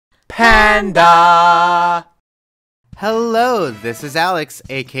Panda! Hello, this is Alex,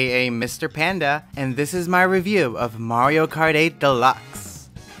 aka Mr. Panda, and this is my review of Mario Kart 8 Deluxe.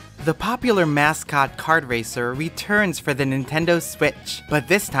 The popular mascot kart racer returns for the Nintendo Switch, but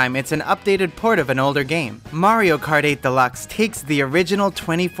this time it's an updated port of an older game. Mario Kart 8 Deluxe takes the original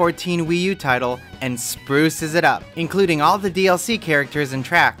 2014 Wii U title and spruces it up, including all the DLC characters and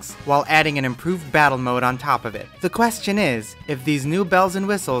tracks, while adding an improved battle mode on top of it. The question is, if these new bells and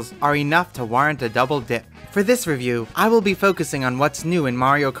whistles are enough to warrant a double dip. For this review, I will be focusing on what's new in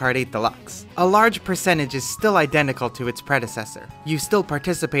Mario Kart 8 Deluxe. A large percentage is still identical to its predecessor. You still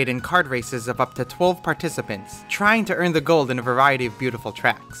participate in kart races of up to 12 participants, trying to earn the gold in a variety of beautiful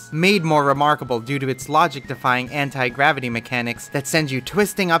tracks. Made more remarkable due to its logic-defying anti-gravity mechanics that send you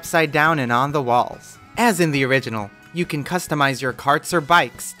twisting upside down and on the walls. As in the original, you can customize your karts or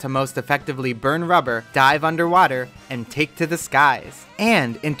bikes to most effectively burn rubber, dive underwater, and take to the skies.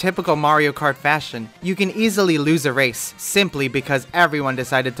 And, in typical Mario Kart fashion, you can easily lose a race simply because everyone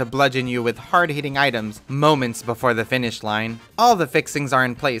decided to bludgeon you with hard-hitting items moments before the finish line. All the fixings are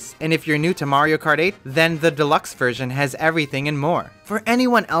in place, and if you're new to Mario Kart 8, then the Deluxe version has everything and more. For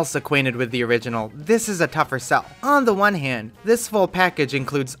anyone else acquainted with the original, this is a tougher sell. On the one hand, this full package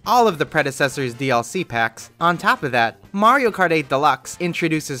includes all of the predecessor's DLC packs. On top of that, Mario Kart 8 Deluxe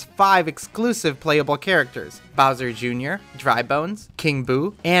introduces 5 exclusive playable characters: Bowser Jr., Dry Bones, King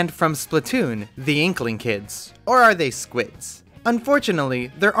Boo, and from Splatoon, the Inkling Kids. Or are they squids?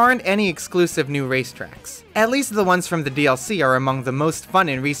 Unfortunately, there aren't any exclusive new racetracks. At least the ones from the DLC are among the most fun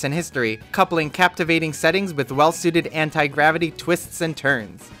in recent history, coupling captivating settings with well-suited anti-gravity twists and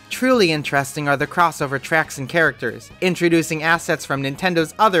turns. Truly interesting are the crossover tracks and characters, introducing assets from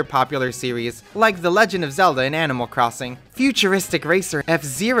Nintendo's other popular series, like The Legend of Zelda and Animal Crossing. Futuristic racer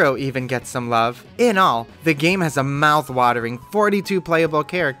F-Zero even gets some love. In all, the game has a mouth-watering 42 playable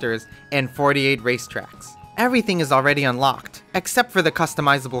characters and 48 racetracks. Everything is already unlocked, except for the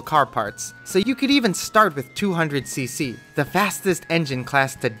customizable car parts, so you could even start with 200cc, the fastest engine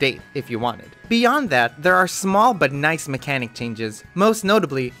class to date if you wanted. Beyond that, there are small but nice mechanic changes. Most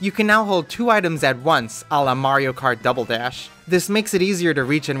notably, you can now hold 2 items at once, a la Mario Kart Double Dash. This makes it easier to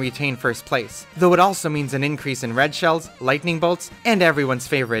reach and retain first place, though it also means an increase in red shells, lightning bolts, and everyone's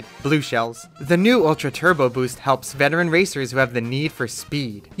favorite, blue shells. The new Ultra Turbo Boost helps veteran racers who have the need for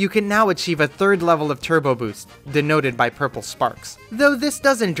speed. You can now achieve a 3rd level of Turbo Boost, denoted by purple sparks. Though this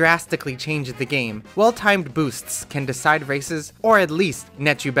doesn't drastically change the game, well-timed boosts can decide races, or at least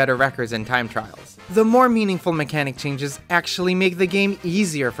net you better records and time trials. The more meaningful mechanic changes actually make the game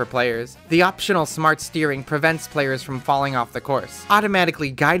easier for players. The optional smart steering prevents players from falling off the course,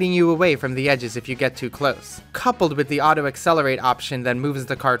 automatically guiding you away from the edges if you get too close. Coupled with the auto accelerate option that moves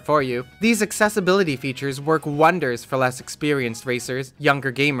the kart for you, these accessibility features work wonders for less experienced racers,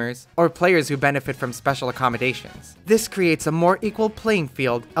 younger gamers, or players who benefit from special accommodations. This creates a more equal playing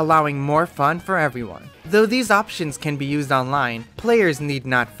field, allowing more fun for everyone. Though these options can be used online, players need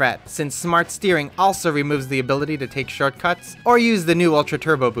not fret, since smart steering also removes the ability to take shortcuts or use the new Ultra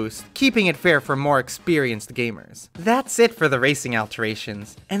Turbo Boost, keeping it fair for more experienced gamers. That's it for the racing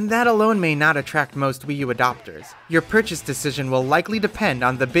alterations, and that alone may not attract most Wii U adopters. Your purchase decision will likely depend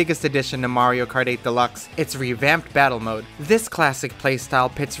on the biggest addition to Mario Kart 8 Deluxe, its revamped battle mode. This classic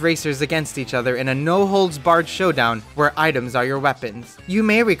playstyle pits racers against each other in a no-holds-barred showdown where items are your weapons. You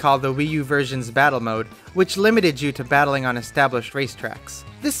may recall the Wii U version's battle mode, which limited you to battling on established racetracks.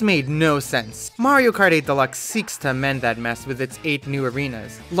 This made no sense. Mario Kart 8 Deluxe seeks to amend that mess with its 8 new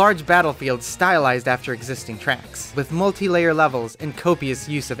arenas, large battlefields stylized after existing tracks, with multi-layer levels and copious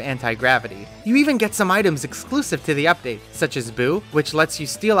use of anti-gravity. You even get some items exclusive to the update, such as Boo, which lets you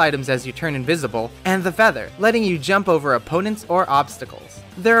steal items as you turn invisible, and the Feather, letting you jump over opponents or obstacles.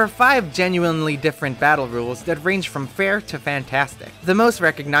 There are 5 genuinely different battle rules that range from fair to fantastic. The most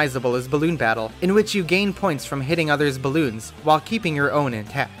recognizable is Balloon Battle, in which you gain points from hitting others' balloons while keeping your own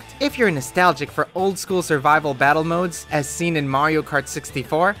intact. If you're nostalgic for old-school survival battle modes, as seen in Mario Kart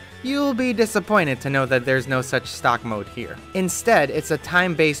 64, you'll be disappointed to know that there's no such stock mode here. Instead, it's a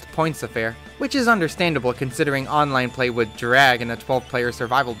time-based points affair, which is understandable considering online play would drag in a 12-player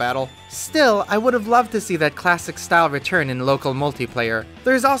survival battle. Still, I would have loved to see that classic style return in local multiplayer.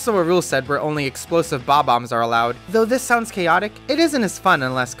 There's also a rule set where only explosive bob-ombs are allowed. Though this sounds chaotic, it isn't as fun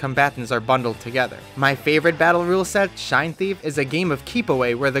unless combatants are bundled together. My favorite battle rule set, Shine Thief, is a game of keep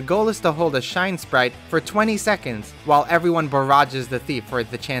away where the goal is to hold a shine sprite for 20 seconds while everyone barrages the thief for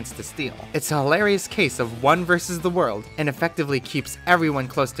the chance to steal. It's a hilarious case of one versus the world and effectively keeps everyone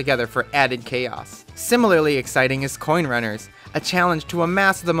close together for added chaos. Similarly exciting is Coin Runners, a challenge to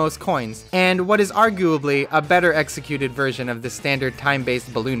amass the most coins, and what is arguably a better executed version of the standard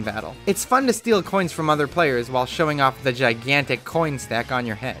time-based balloon battle. It's fun to steal coins from other players while showing off the gigantic coin stack on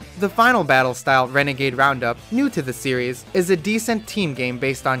your head. The final battle style, Renegade Roundup, new to the series, is a decent team game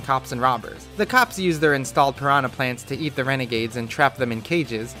based on cops and robbers. The cops use their installed piranha plants to eat the renegades and trap them in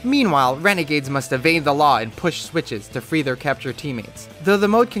cages. Meanwhile, renegades must evade the law and push switches to free their captured teammates. Though the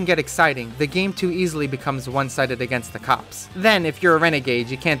mode can get exciting, the game too easily becomes one-sided against the cops. Then, if you're a renegade,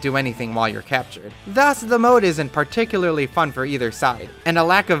 you can't do anything while you're captured. Thus, the mode isn't particularly fun for either side, and a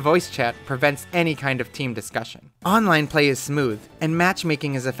lack of voice chat prevents any kind of team discussion. Online play is smooth, and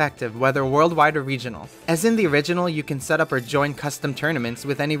matchmaking is effective whether worldwide or regional. As in the original, you can set up or join custom tournaments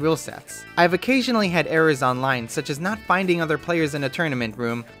with any rule sets. I've occasionally had errors online, such as not finding other players in a tournament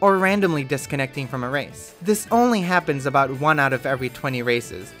room, or randomly disconnecting from a race. This only happens about 1 out of every 20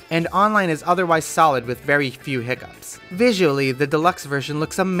 races, and online is otherwise solid with very few hiccups. Visually, the deluxe version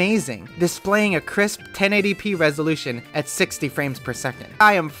looks amazing, displaying a crisp 1080p resolution at 60 frames per second.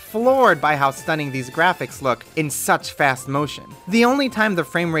 I am floored by how stunning these graphics look in such fast motion. The only time the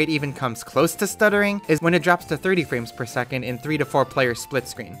frame rate even comes close to stuttering is when it drops to 30 frames per second in 3 to 4 player split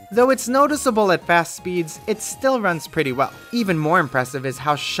screen. Though it's noticeable at fast speeds, it still runs pretty well. Even more impressive is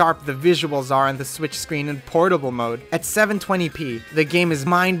how sharp the visuals are on the Switch screen in portable mode. At 720p, the game is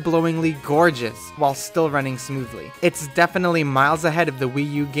mind-blowingly gorgeous while still running smoothly. It's definitely miles ahead of the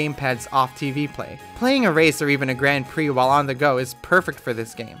Wii U gamepad's off-TV play. Playing a race or even a Grand Prix while on the go is perfect for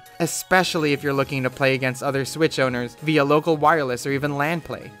this game, especially if you're looking to play against other Switch owners via local wireless or even LAN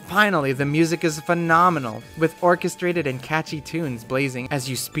play. Finally, the music is phenomenal, with orchestrated and catchy tunes blazing as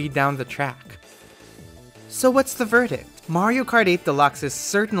you speed down the track. So what's the verdict? Mario Kart 8 Deluxe is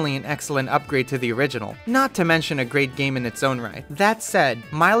certainly an excellent upgrade to the original, not to mention a great game in its own right. That said,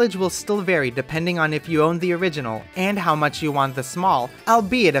 mileage will still vary depending on if you own the original and how much you want the small,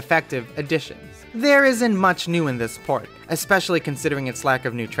 albeit effective, additions. There isn't much new in this port, especially considering its lack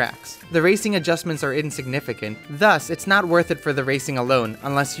of new tracks. The racing adjustments are insignificant, thus it's not worth it for the racing alone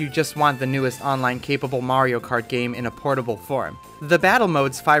unless you just want the newest online capable Mario Kart game in a portable form. The battle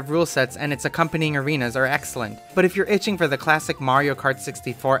mode's 5 rule sets and its accompanying arenas are excellent, but if you're itching for the classic Mario Kart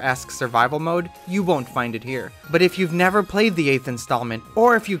 64-esque survival mode, you won't find it here. But if you've never played the 8th installment,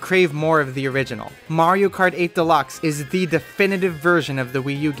 or if you crave more of the original, Mario Kart 8 Deluxe is the definitive version of the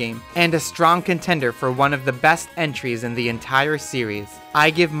Wii U game, and a strong contender for one of the best entries in the entire series.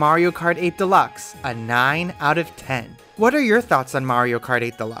 I give Mario Kart 8 Deluxe a 9 out of 10. What are your thoughts on Mario Kart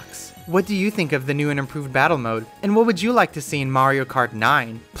 8 Deluxe? What do you think of the new and improved battle mode? And what would you like to see in Mario Kart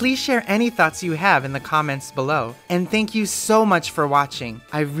 9? Please share any thoughts you have in the comments below. And thank you so much for watching.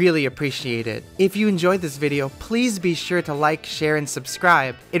 I really appreciate it. If you enjoyed this video, please be sure to like, share, and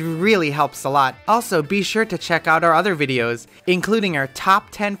subscribe. It really helps a lot. Also, be sure to check out our other videos, including our top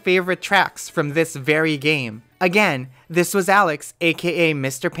 10 favorite tracks from this very game. Again, this was Alex, aka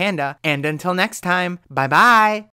Mr. Panda, and until next time, bye bye!